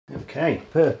Okay,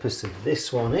 purpose of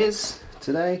this one is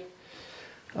today,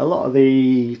 a lot of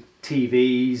the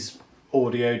TVs,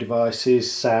 audio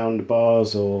devices, sound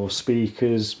bars or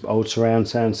speakers, old surround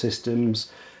sound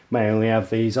systems may only have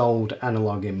these old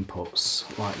analog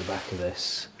inputs like the back of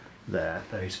this there,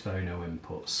 those phono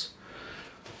inputs.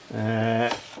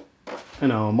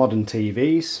 And our modern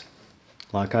TVs,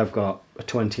 like I've got a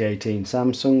 2018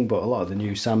 Samsung, but a lot of the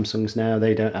new Samsungs now,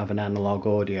 they don't have an analog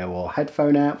audio or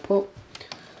headphone output.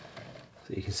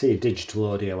 So you can see a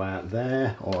digital audio out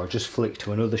there, or just flick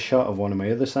to another shot of one of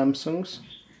my other Samsungs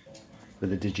with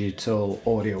the digital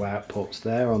audio outputs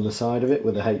there on the side of it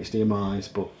with the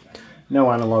HDMIs, but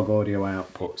no analog audio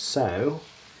outputs. So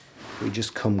if we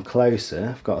just come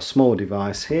closer, I've got a small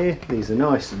device here. These are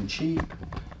nice and cheap,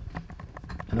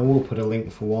 and I will put a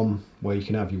link for one where you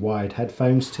can have your wired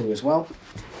headphones too as well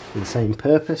for the same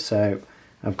purpose. So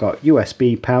I've got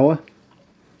USB power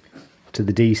to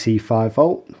the DC 5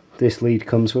 volt. This lead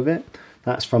comes with it.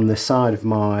 That's from the side of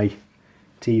my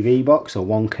TV box or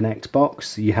One Connect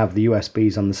box. You have the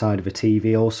USBs on the side of a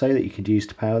TV also that you could use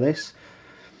to power this.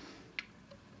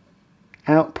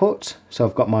 Output, so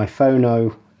I've got my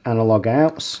phono analog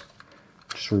outs.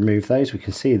 Just remove those. We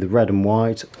can see the red and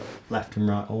white left and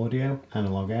right audio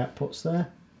analog outputs there.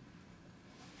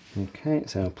 Okay,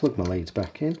 so I'll plug my leads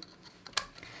back in.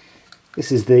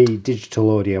 This is the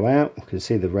digital audio out. You can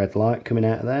see the red light coming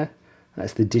out of there.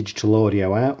 That's the digital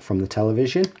audio out from the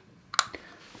television.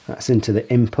 That's into the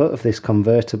input of this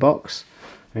converter box.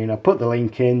 I mean, I put the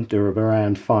link in. They're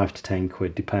around 5 to 10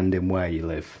 quid depending where you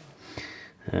live.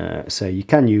 So you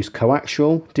can use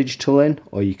coaxial digital in,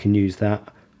 or you can use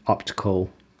that optical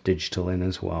digital in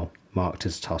as well, marked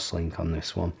as Toslink on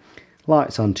this one.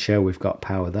 Lights on to show we've got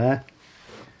power there.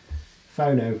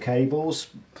 Phono cables.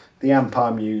 The amp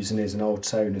I'm using is an old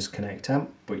Sonos Connect amp,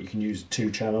 but you can use a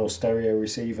 2-channel stereo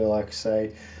receiver, like I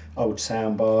say, old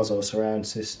sound bars or surround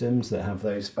systems that have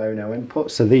those phono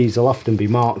inputs. So these will often be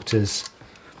marked as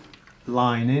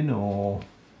line in or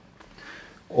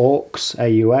AUX,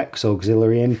 AUX,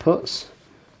 auxiliary inputs.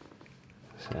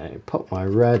 So put my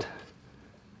red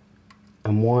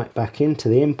and white back into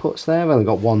the inputs there. I've only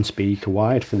got one speaker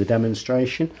wired for the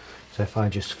demonstration, so if I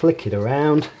just flick it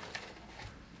around,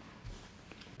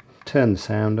 turn the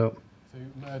sound up.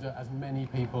 To murder as many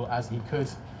people as he could,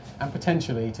 and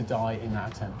potentially to die in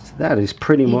that attempt. That is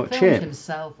pretty much filmed it.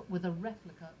 himself with a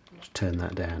replica. Just turn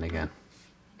that down again.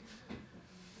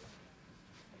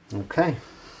 Okay.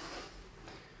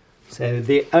 So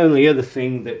the only other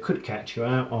thing that could catch you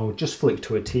out, I'll just flick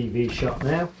to a TV shot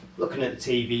now. Looking at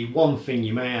the TV, one thing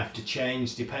you may have to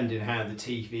change depending on how the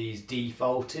TV is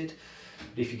defaulted.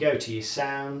 But if you go to your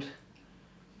sound,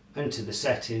 enter the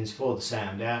settings for the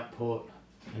sound output,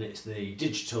 and it's the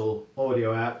digital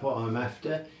audio output I'm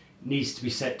after. It needs to be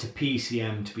set to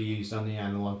PCM to be used on the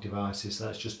analog devices, so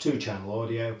that's just 2-channel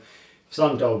audio. If it's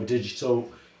on Dolby Digital,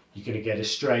 you're going to get a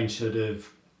strange sort of,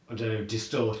 I don't know,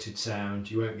 distorted sound.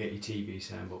 You won't get your TV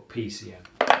sound, but PCM.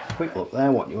 Quick look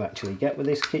there, what you actually get with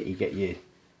this kit. You get your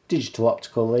digital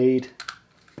optical lead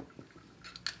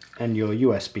and your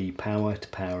USB power to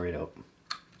power it up.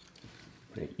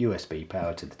 USB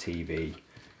power to the TV,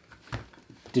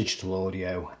 digital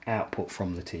audio output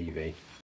from the TV.